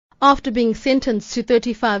After being sentenced to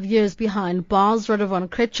 35 years behind bars, Radovan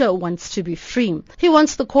Krejcir wants to be free. He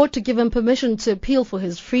wants the court to give him permission to appeal for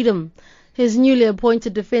his freedom. His newly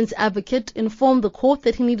appointed defense advocate informed the court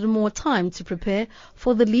that he needed more time to prepare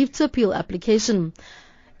for the leave to appeal application.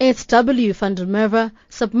 SW van der Merwe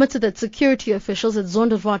submitted that security officials at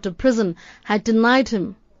Zonderwater prison had denied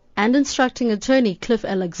him and instructing attorney Cliff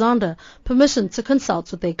Alexander permission to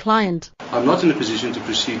consult with their client. I'm not in a position to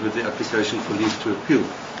proceed with the application for leave to appeal.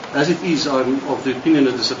 As it is, I'm of the opinion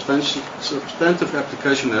that the substantive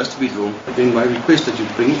application has to be drawn. Then my request that you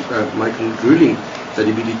make a ruling that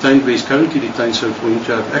he be detained where he is currently detained, so for him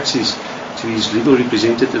to have access to his legal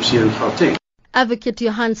representatives here in Gauteng. Advocate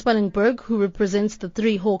Johan Spanningberg, who represents the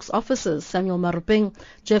three Hawks officers, Samuel Marupeng,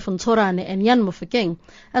 Jeff Ntorane and Jan Mofokeng,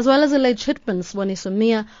 as well as alleged hitman Swane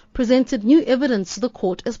Somia, presented new evidence to the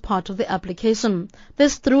court as part of the application.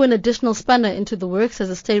 This threw an additional spanner into the works as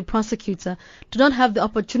the state prosecutor did not have the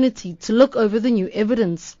opportunity to look over the new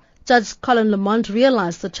evidence. Judge Colin Lamont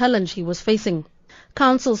realized the challenge he was facing.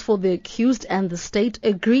 Counsels for the accused and the state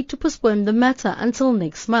agreed to postpone the matter until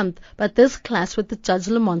next month, but this clashed with the Judge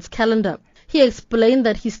Lamont's calendar. He explained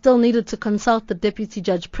that he still needed to consult the Deputy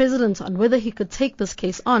Judge President on whether he could take this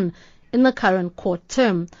case on in the current court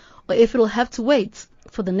term, or if it will have to wait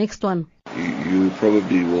for the next one. You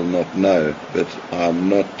probably will not know, but I'm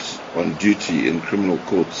not on duty in criminal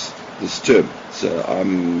courts this term. So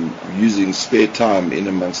I'm using spare time in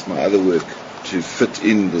amongst my other work to fit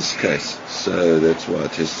in this case. So that's why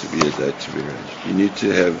it has to be a date to be arranged. You need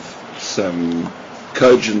to have some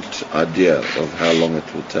cogent idea of how long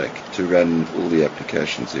it will take to run all the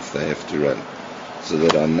applications if they have to run, so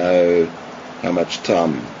that I know how much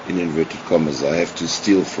time, in inverted commas, I have to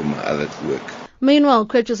steal from my other work. Meanwhile,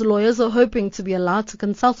 Krejcir's lawyers are hoping to be allowed to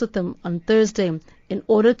consult with them on Thursday in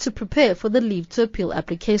order to prepare for the leave to appeal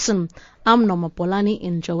application. I'm Noma Polani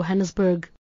in Johannesburg.